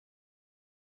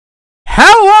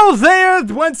Hello there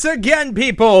once again,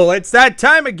 people. It's that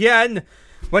time again.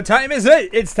 What time is it?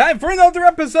 It's time for another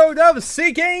episode of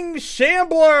Seeking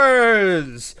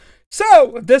Shamblers.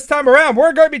 So, this time around,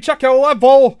 we're going to be checking a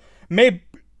level made,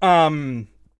 on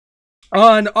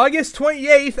August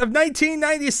 28th of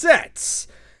 1996.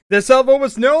 This level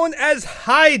was known as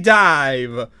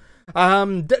Highdive.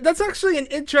 That's actually an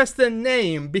interesting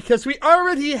name because we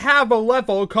already have a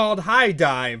level called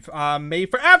Highdive,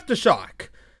 made for Aftershock.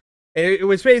 It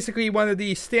was basically one of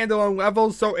the standalone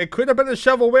levels, so it could have been a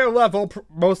shovelware level,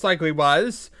 most likely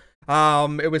was.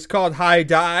 It was called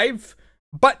Highdive.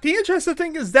 But the interesting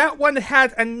thing is that one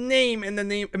had a name in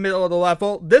the middle of the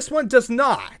level. This one does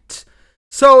not.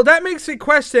 So that makes me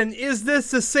question, is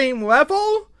this the same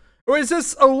level? Or is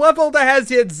this a level that has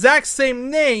the exact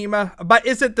same name, but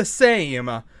isn't the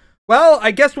same? Well,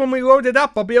 I guess when we load it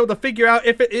up, I'll be able to figure out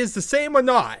if it is the same or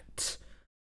not.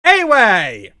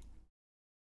 Anyway,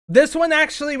 this one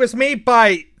actually was made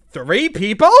by 3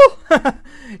 people?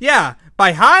 Yeah,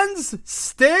 by Hans,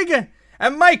 Stig,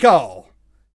 and Michael.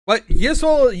 What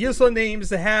useful names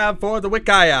to have for the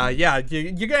Wikaya. Yeah,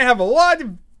 you're gonna have a lot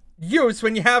of use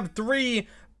when you have 3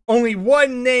 only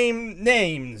one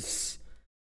names.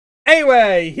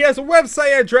 Anyway, he has a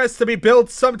website address to be built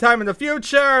sometime in the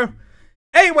future.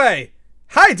 Anyway,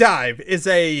 Highdive is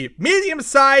a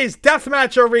medium-sized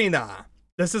deathmatch arena.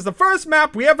 This is the first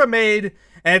map we ever made,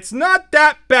 and it's not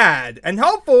that bad, and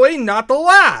hopefully not the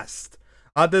last.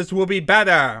 Others will be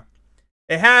better.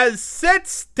 It has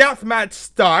 6 deathmatch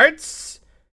starts,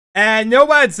 and no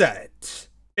exit.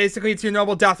 Basically, it's your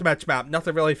normal deathmatch map,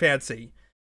 nothing really fancy.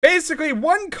 Basically,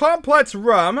 one complex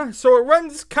room, so it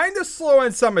runs kind of slow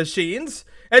on some machines.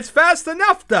 It's fast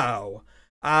enough, though.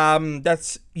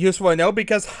 That's useful to know,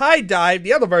 because Highdive,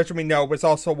 the other version we know, was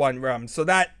also one room. So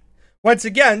that, once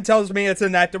again, tells me it's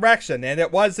in that direction. And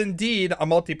it was indeed a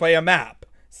multiplayer map.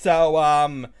 So,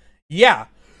 yeah.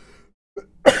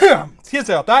 Excuse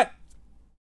me about that.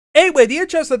 Anyway, the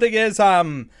interesting thing is,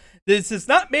 this is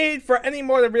not made for any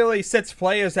more than really 6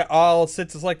 players at all.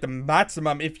 6 is like the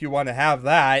maximum if you want to have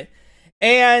that.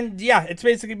 And yeah, it's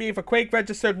basically made for Quake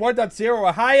registered 1.0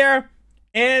 or higher.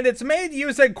 And it's made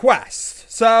using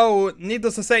Quest. So,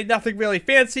 needless to say, nothing really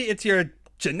fancy. It's your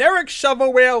generic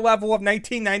shovelware level of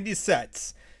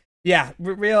 1996. Yeah,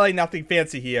 really nothing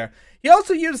fancy here. He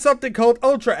also used something called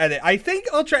Ultra Edit. I think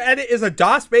Ultra Edit is a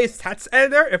DOS-based text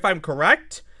editor, if I'm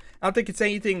correct. I don't think it's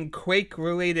anything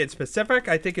Quake-related specific.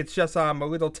 I think it's just a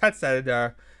little text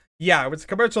editor. Yeah, it was a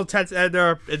commercial text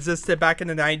editor. Existed back in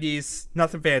the 90s.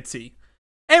 Nothing fancy.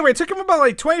 Anyway, it took him about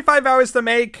like 25 hours to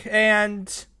make,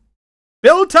 and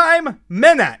build time,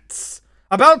 minutes.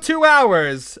 About 2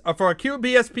 hours for a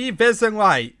QBSP Viz and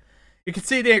Lite. You can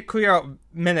see they clear out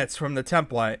minutes from the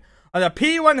template. On a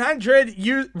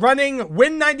P100 running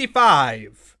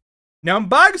Win95. Known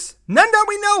bugs? None that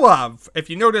we know of. If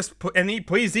you notice any,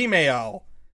 please email.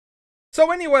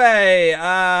 So anyway,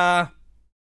 yeah,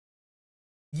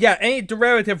 any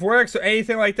derivative works or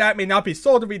anything like that may not be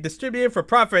sold or be distributed for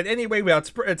profit in any way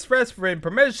without express written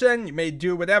permission. You may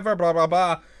do whatever, blah, blah,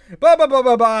 blah. Blah, blah, blah,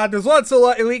 blah, blah. There's lots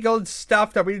of illegal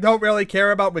stuff that we don't really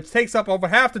care about, which takes up over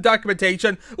half the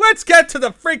documentation. Let's get to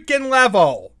the freaking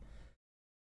level.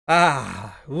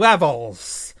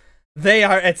 Levels. They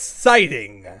are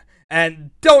exciting.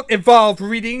 And don't involve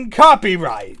reading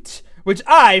copyright, which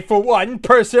I, for one,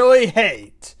 personally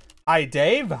hate. Hi,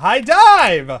 Dave. Hi,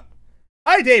 Dive.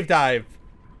 Hi, Dave Dive.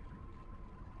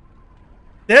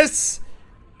 This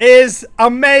is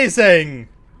amazing.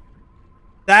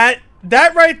 That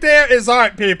right there is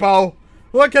art, people.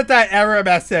 Look at that error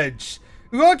message.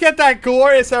 Look at that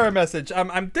glorious error message.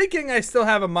 I'm thinking I still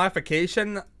have a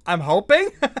modification. I'm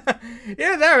hoping.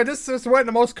 Yeah, there. This is one of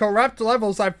the most corrupt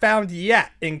levels I've found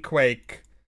yet in Quake.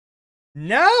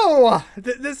 No!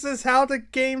 This is how the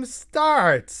game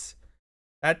starts.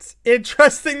 That's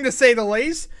interesting to say the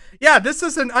least. Yeah, this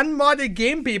is an unmodded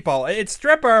game, people. It's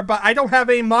Stripper, but I don't have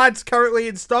any mods currently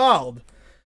installed.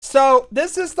 So,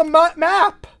 this is the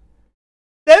map.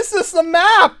 This is the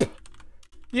map.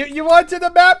 You wanted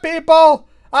a map, people.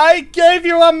 I gave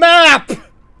you a map.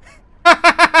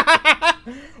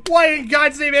 What in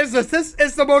God's name is this? This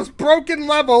is the most broken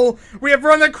level we have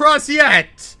run across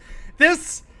yet.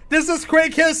 This is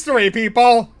Quake history,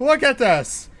 people. Look at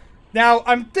this. Now,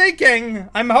 I'm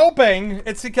hoping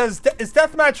it's because, is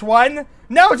Deathmatch 1?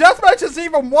 No, Deathmatch is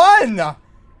even 1.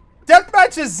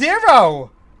 Deathmatch is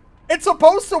 0. It's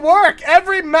supposed to work.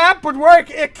 Every map would work.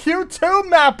 A Q2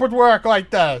 map would work like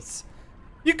this.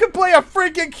 You could play a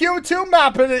freaking Q2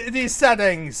 map in these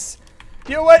settings.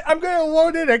 You know what? I'm going to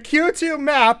load in a Q2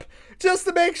 map just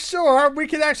to make sure we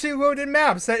can actually load in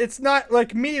maps. That it's not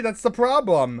like me that's the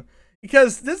problem.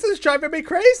 Because this is driving me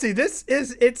crazy. This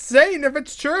is insane if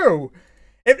it's true.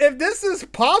 If this is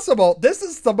possible, this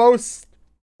is the most,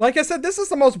 like I said, this is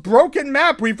the most broken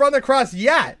map we've run across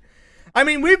yet. I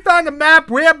mean, we found a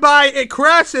map whereby it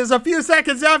crashes a few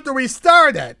seconds after we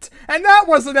start it. And that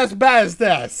wasn't as bad as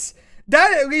this.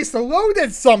 That at least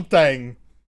loaded something.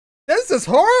 This is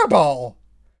horrible.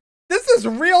 This is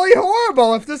really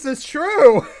horrible if this is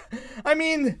true. I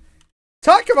mean,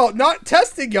 talk about not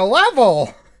testing your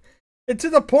level. And to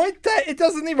the point that it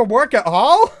doesn't even work at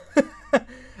all.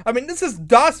 I mean, this is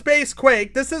DOS-based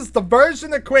Quake. This is the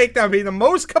version of Quake that would be the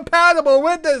most compatible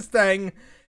with this thing.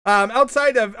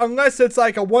 Outside of, unless it's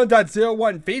like a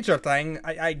 1.01 feature thing,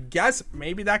 I guess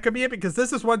maybe that could be it, because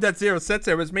this is 1.06.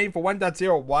 It was made for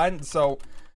 1.01. So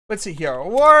let's see here.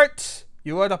 Alert.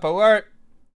 You load up alert.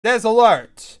 There's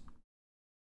alert.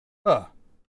 Huh.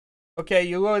 Okay,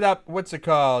 you load up, what's it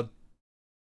called?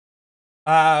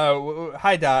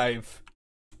 Highdive.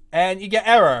 And you get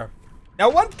error. Now,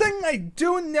 one thing I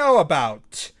do know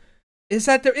about is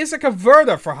that there is a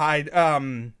converter for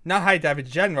not Highdive in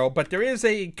general, but there is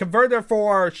a converter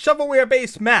for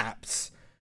shovelware-based maps.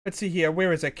 Let's see here,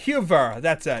 where is it? Qver,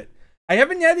 that's it. I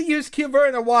haven't had to use Qver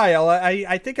in a while.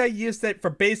 I think I used it for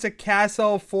basic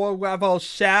castle, 4-level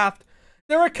shaft.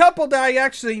 There were a couple that I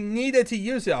actually needed to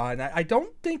use it on. I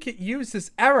don't think it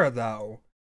uses error, though.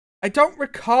 I don't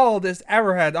recall this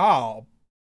error at all.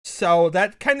 So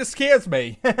that kind of scares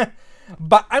me.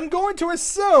 But I'm going to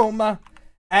assume,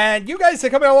 and you guys are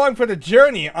coming along for the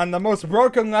journey on the most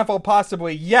broken level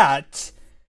possibly yet,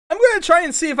 I'm going to try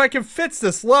and see if I can fix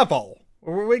this level.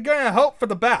 We're going to hope for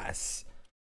the best.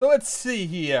 So let's see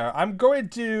here. I'm going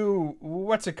to,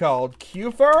 what's it called?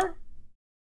 Qver?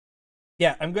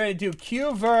 Yeah, I'm going to do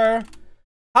Qver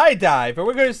Highdive, and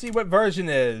we're going to see what version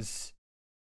is.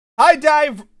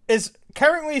 Highdive is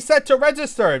currently set to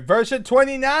registered, version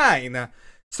 29.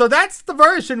 So that's the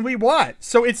version we want.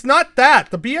 So it's not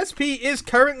that. The BSP is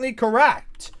currently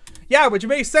correct. Yeah, which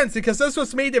makes sense because this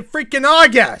was made in freaking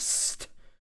August.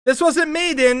 This wasn't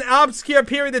made in an obscure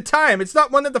period of time. It's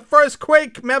not one of the first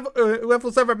Quake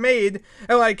levels ever made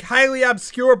and like highly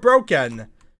obscure broken.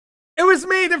 It was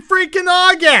made in freaking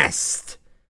August.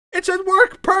 It should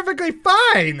work perfectly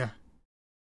fine.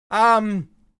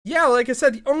 Yeah, like I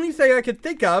said, the only thing I could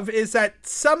think of is that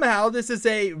somehow this is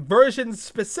a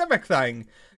version-specific thing.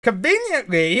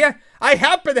 Conveniently, I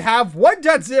happen to have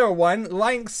 1.01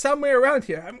 lying somewhere around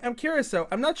here. I'm curious, though.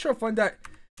 I'm not sure if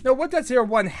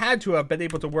 1.01 had to have been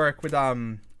able to work with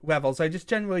levels. I just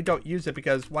generally don't use it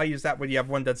because why use that when you have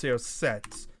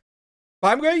 1.06? But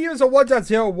I'm going to use a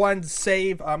 1.01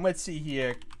 save. Let's see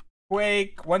here.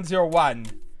 Quake 101.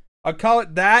 I'll call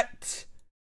it that.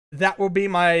 That will be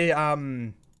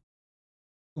my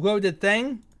loaded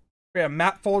thing. Create a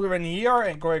map folder in here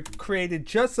and go and create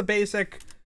just a basic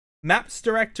maps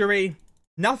directory.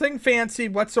 Nothing fancy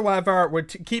whatsoever. We're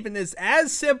keeping this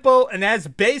as simple and as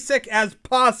basic as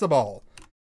possible,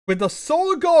 with the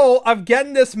sole goal of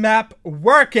getting this map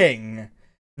working.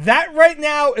 That right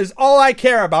now is all I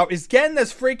care about, is getting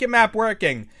this freaking map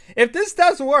working. If this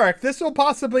does work, this will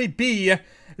possibly be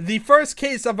the first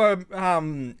case of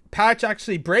a patch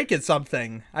actually breaking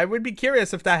something. I would be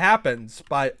curious if that happens,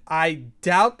 but I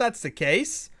doubt that's the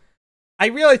case. I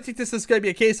really think this is going to be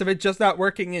a case of it just not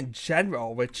working in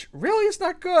general, which really is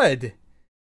not good.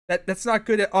 That's not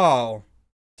good at all.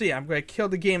 So yeah, I'm going to kill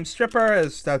the game stripper,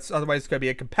 as that's otherwise going to be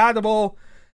incompatible.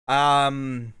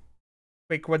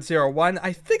 Quake 101.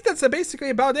 I think that's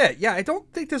basically about it. Yeah, I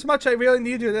don't think there's much I really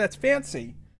need to do that's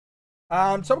fancy. So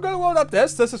I'm going to load up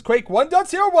this. This is Quake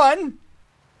 1.01.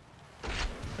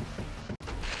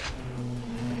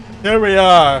 Here we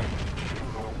are.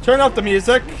 Turn off the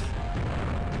music.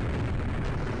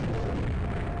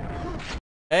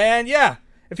 And yeah,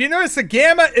 if you notice, the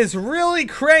gamma is really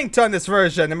cranked on this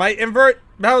version, and my invert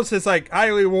mouse is like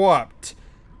highly warped.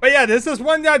 But yeah, this is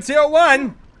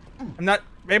 1.01. I'm not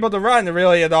able to run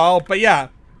really at all, but yeah,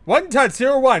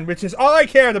 1.01, which is all I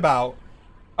cared about.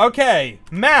 Okay,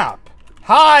 map.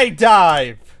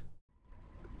 Highdive.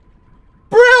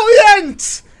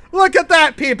 Brilliant! Look at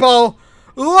that, people.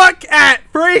 Look at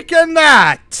freaking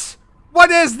that. What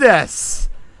is this?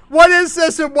 What is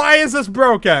this and why is this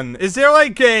broken? Is there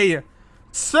like a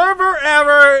server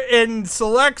error in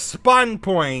select spawn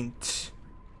point?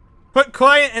 Put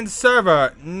client and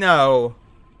server. No.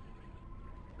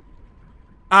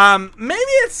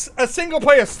 Maybe it's a single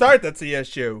player start that's the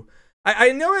issue.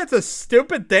 I know it's a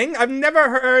stupid thing. I've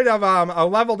never heard of a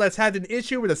level that's had an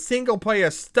issue with a single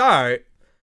player start.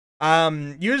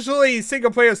 Usually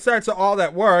single player starts are all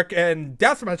that work, and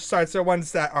deathmatch starts are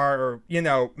ones that are, you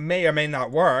know, may or may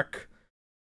not work.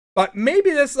 But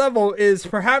maybe this level is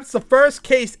perhaps the first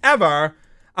case ever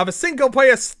of a single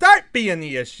player start being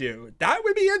the issue. That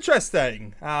would be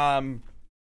interesting. Hey,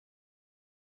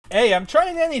 I'm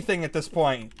trying anything at this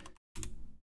point.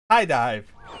 Highdive.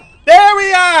 There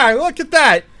we are! Look at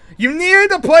that! You need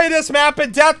to play this map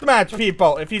in deathmatch,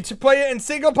 people. If you play it in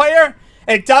single player,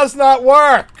 it does not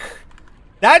work.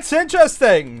 That's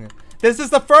interesting. This is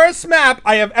the first map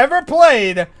I have ever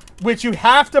played which you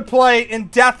have to play in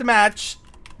deathmatch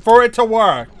for it to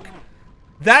work.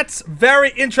 That's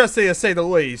very interesting, to say the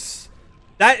least.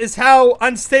 That is how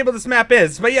unstable this map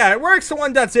is. But yeah, it works in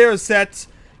 1.0 sets.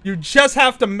 You just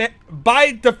have to,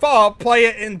 by default, play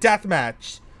it in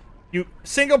deathmatch.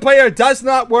 Single player does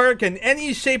not work in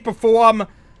any shape or form,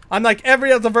 unlike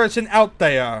every other version out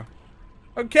there.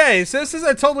 Okay, so this is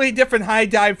a totally different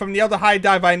Highdive from the other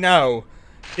Highdive I know.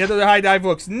 The other Highdive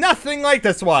looks nothing like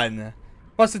this one.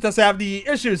 Plus, it doesn't have the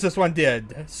issues this one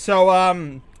did. So,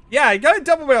 yeah, I got a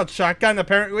double-barreled shotgun,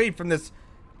 apparently, from this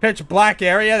pitch black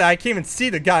area that I can't even see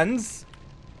the guns.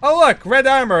 Oh, look, red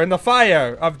armor in the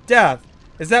fire of death.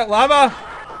 Is that lava?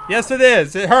 Yes, it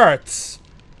is. It hurts.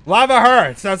 Lava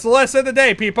hurts. That's the lesson of the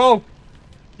day, people.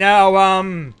 Now,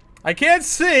 I can't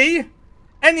see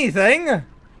anything.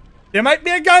 There might be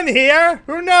a gun here.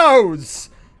 Who knows?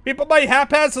 People might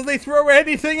haphazardly throw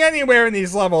anything anywhere in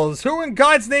these levels. Who in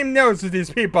God's name knows with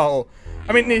these people?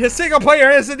 I mean, the single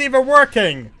player isn't even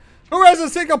working. Who has a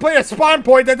single player spawn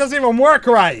point that doesn't even work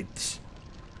right?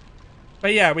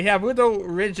 But yeah, we have little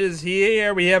ridges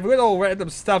here. We have little random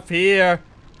stuff here.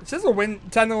 Is this a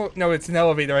wind tunnel? No, it's an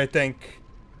elevator, I think.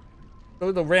 A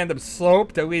little random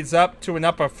slope that leads up to an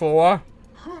upper floor.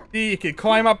 You can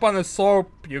climb up on the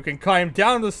slope. You can climb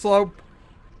down the slope.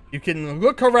 You can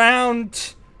look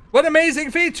around. What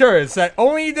amazing features that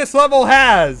only this level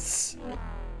has.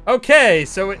 Okay,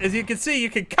 so as you can see, you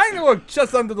can kind of look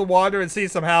just under the water and see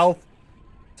some health.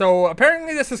 So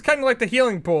apparently this is kind of like the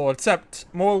healing pool, except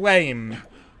more lame.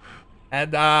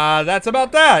 And that's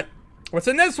about that. What's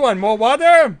in this one? More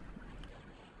water?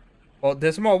 Well,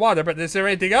 there's more water, but is there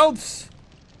anything else?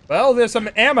 Well, there's some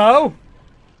ammo.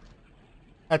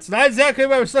 That's not exactly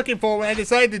what I was looking for when I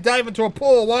decided to dive into a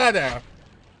pool of water.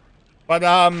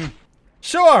 But,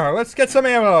 sure, let's get some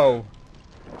ammo.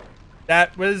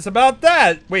 That was about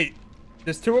that. Wait,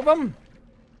 there's two of them?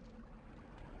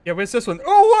 Yeah, where's this one?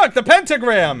 Oh, look, the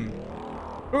pentagram.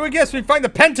 Who would guess we'd find the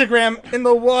pentagram in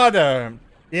the water?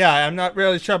 Yeah, I'm not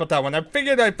really sure about that one. I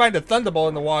figured I'd find a thunderbolt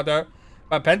in the water.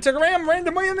 A pentagram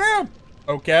randomly in there?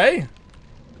 Okay.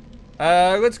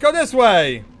 Let's go this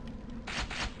way.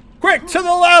 Quick, to the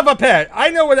lava pit.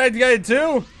 I know what I gotta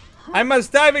do. I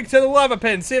must dive into the lava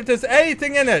pit and see if there's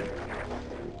anything in it.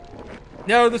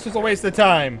 No, this was a waste of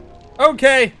time.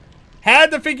 Okay. Had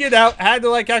to figure it out. Had to,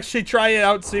 like, actually try it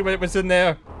out, see what was in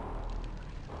there.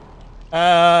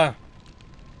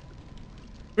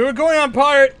 We were going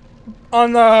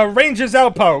on the Ranger's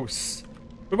Outpost.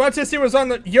 We wanted to see what was on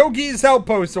the Yogi's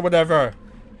Outpost or whatever.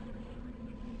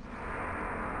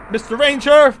 Mr.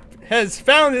 Ranger has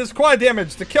found his quad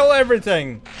damage to kill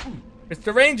everything.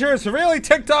 Mr. Ranger is really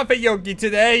ticked off at Yogi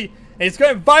today, and he's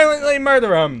going to violently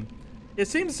murder him. It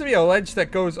seems to be a ledge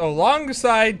that goes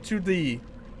alongside to the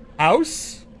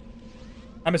house.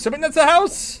 I'm assuming that's a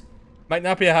house? Might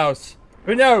not be a house.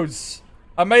 Who knows?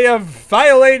 I may have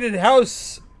violated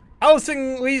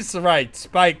housing lease rights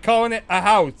by calling it a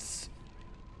house.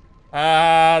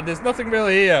 There's nothing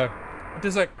really here.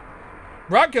 There's a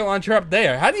rocket launcher up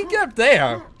there. How do you get up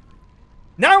there?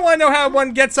 Now I want to know how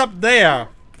one gets up there.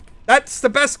 That's the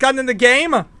best gun in the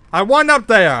game. I want up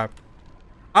there.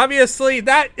 Obviously,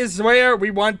 that is where we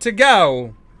want to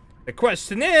go. The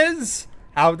question is,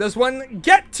 how does one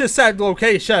get to said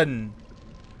location?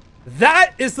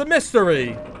 That is the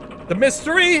mystery. The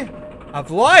mystery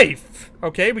of life.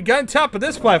 Okay, we got on top of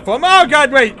this platform. Oh,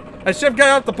 God, wait. I should have got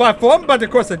off the platform, but of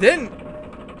course I didn't.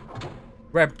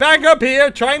 We're back up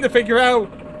here trying to figure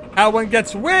out how one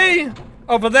gets way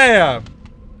over there.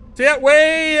 See that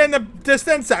way in the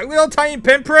distance? That little tiny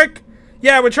pinprick?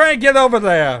 Yeah, we're trying to get over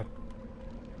there.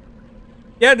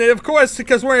 Yeah, and of course,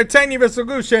 because we're in a tiny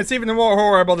resolution, it's even more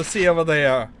horrible to see over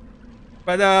there.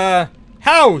 But,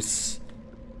 house.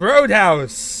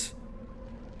 Roadhouse.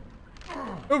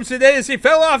 Oopsie daisy,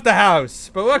 fell off the house.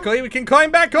 But luckily, we can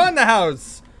climb back on the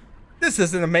house. This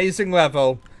is an amazing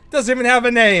level. Doesn't even have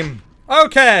a name.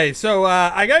 Okay, so,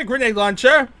 I got a grenade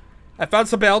launcher. I found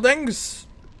some buildings.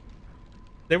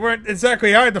 They weren't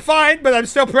exactly hard to find, but I'm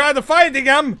still proud of finding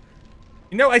them.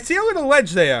 You know, I see a little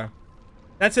ledge there.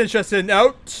 That's interesting.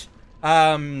 Note.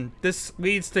 This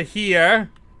leads to here,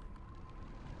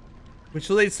 which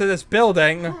leads to this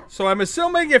building. So I'm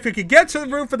assuming if you could get to the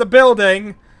roof of the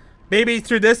building, maybe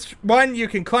through this one, you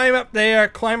can climb up there,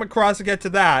 climb across and get to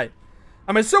that.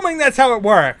 I'm assuming that's how it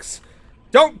works.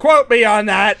 Don't quote me on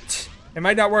that. It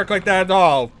might not work like that at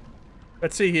all.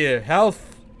 Let's see here.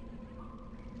 Health.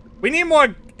 We need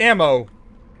more ammo.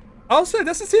 Also, there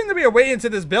doesn't seem to be a way into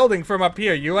this building from up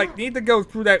here. You, like, need to go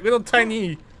through that little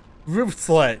tiny roof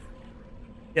slit.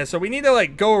 Yeah, so we need to,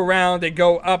 like, go around and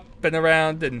go up and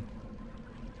around and...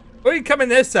 Where are you coming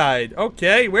this side?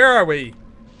 Okay, where are we?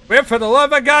 Where for the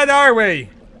love of God are we?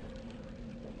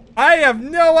 I have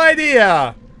no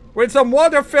idea. We're in some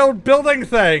water-filled building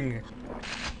thing.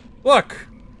 Look.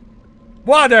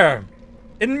 Water.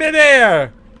 In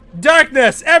midair.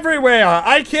 Darkness everywhere.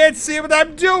 I can't see what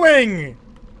I'm doing.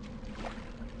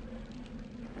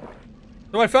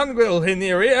 So I found a little hidden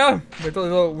area with a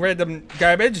little random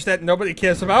garbage that nobody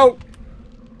cares about.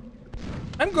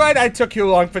 I'm glad I took you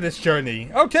along for this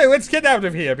journey. Okay, let's get out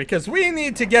of here because we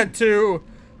need to get to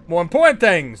more important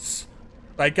things.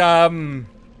 Like, that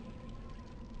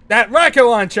rocket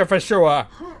launcher for sure.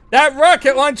 That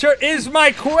rocket launcher is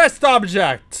my quest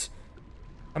object.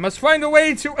 I must find a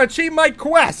way to achieve my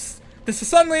quest. This is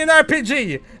suddenly an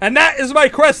RPG, and that is my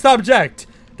quest object.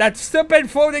 That stupid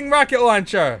floating rocket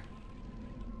launcher.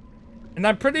 And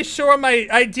I'm pretty sure my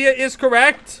idea is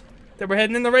correct. That we're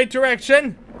heading in the right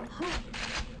direction.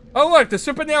 Oh look, the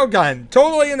super nail gun.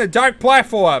 Totally in a dark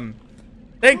platform.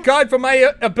 Thank God for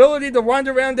my ability to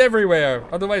wander around everywhere.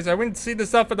 Otherwise, I wouldn't see the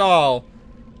stuff at all.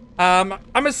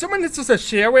 I'm assuming this is a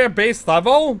shareware-based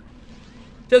level.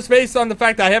 Just based on the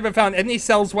fact that I haven't found any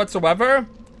cells whatsoever.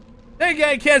 Then again,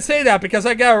 I can't say that because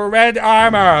I got red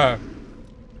armor.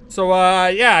 So,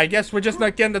 yeah, I guess we're just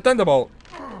not getting the Thunderbolt.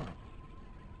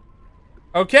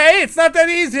 Okay, it's not that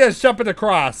easy as jumping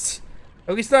across.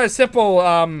 At least not a simple,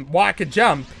 walk and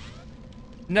jump.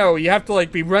 No, you have to,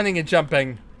 like, be running and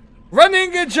jumping.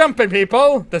 Running and jumping,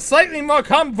 people! The slightly more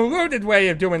convoluted way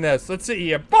of doing this. Let's see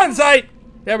here. Bonsai!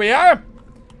 There we are.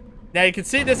 Now you can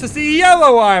see this is the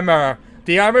yellow armor.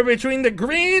 The armor between the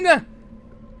green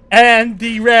and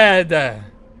the red.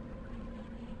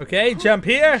 Okay, jump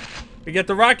here. We get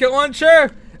the rocket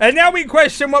launcher. And now we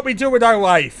question what we do with our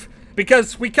life.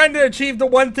 Because we kind of achieved the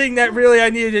one thing that really I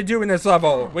needed to do in this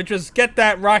level. Which was get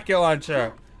that rocket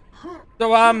launcher.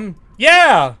 So,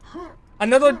 yeah.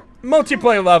 Another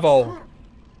multiplayer level.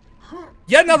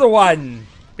 Yet another one.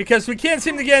 Because we can't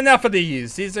seem to get enough of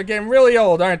these. These are getting really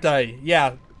old, aren't they?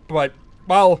 Yeah, but,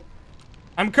 well,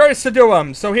 I'm cursed to do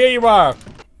them. So here you are.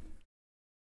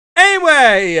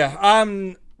 Anyway,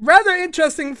 rather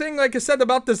interesting thing, like I said,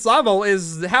 about this level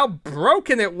is how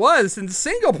broken it was in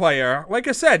single player. Like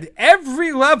I said,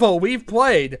 every level we've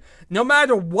played, no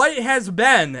matter what it has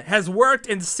been, has worked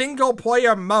in single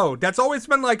player mode. That's always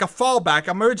been like a fallback,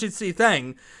 emergency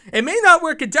thing. It may not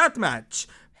work at Deathmatch.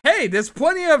 Hey, there's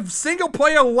plenty of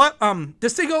plenty of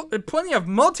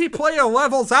multiplayer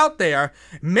levels out there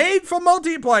made for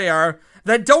multiplayer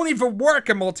that don't even work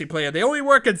in multiplayer. They only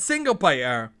work in single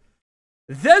player.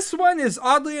 This one is,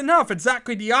 oddly enough,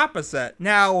 exactly the opposite.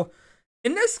 Now,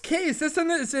 in this case, this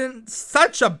isn't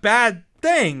such a bad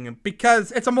thing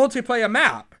because it's a multiplayer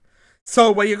map.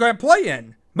 So what are you going to play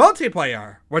in?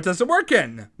 Multiplayer. What does it work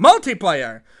in?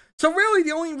 Multiplayer. So really,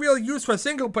 the only real use for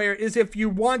single player is if you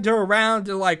wander around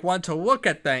and like want to look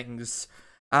at things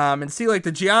and see like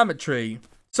the geometry.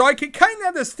 So I can kind of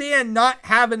understand not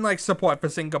having like support for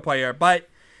single player, but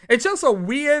it's just a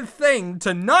weird thing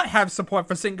to not have support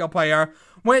for single player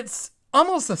when it's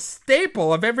almost a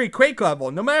staple of every Quake level.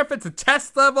 No matter if it's a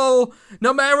test level,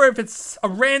 no matter if it's a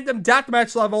random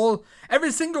deathmatch level,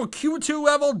 every single Q2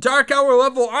 level, Dark Hour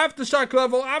level,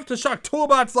 Aftershock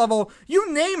Toolbox level,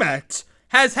 you name it,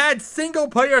 has had single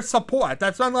player support.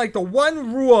 That's been like the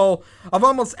one rule of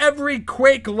almost every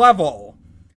Quake level.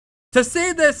 To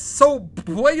see this so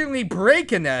blatantly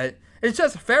breaking it, it's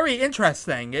just very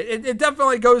interesting. It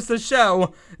definitely goes to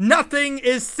show nothing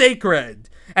is sacred.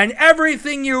 And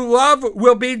everything you love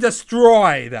will be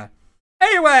destroyed.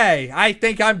 Anyway, I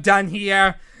think I'm done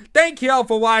here. Thank you all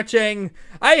for watching.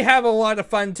 I have a lot of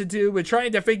fun to do with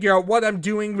trying to figure out what I'm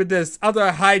doing with this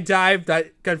other Highdive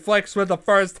that conflicts with the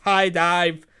first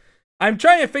Highdive. I'm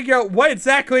trying to figure out what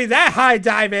exactly that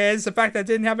Highdive is. In fact, I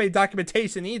didn't have any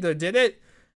documentation either, did it?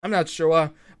 I'm not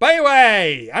sure. But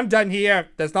anyway, I'm done here.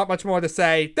 There's not much more to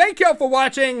say. Thank you all for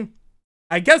watching.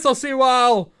 I guess I'll see you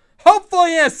all,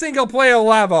 hopefully in a single player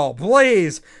level.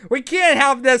 Please. We can't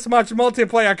have this much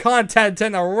multiplayer content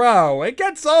in a row. It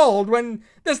gets old when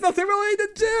there's nothing really to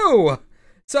do.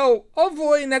 So,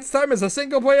 hopefully next time is a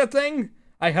single player thing.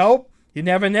 I hope. You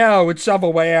never know with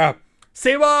shovelware.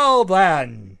 See you all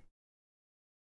then.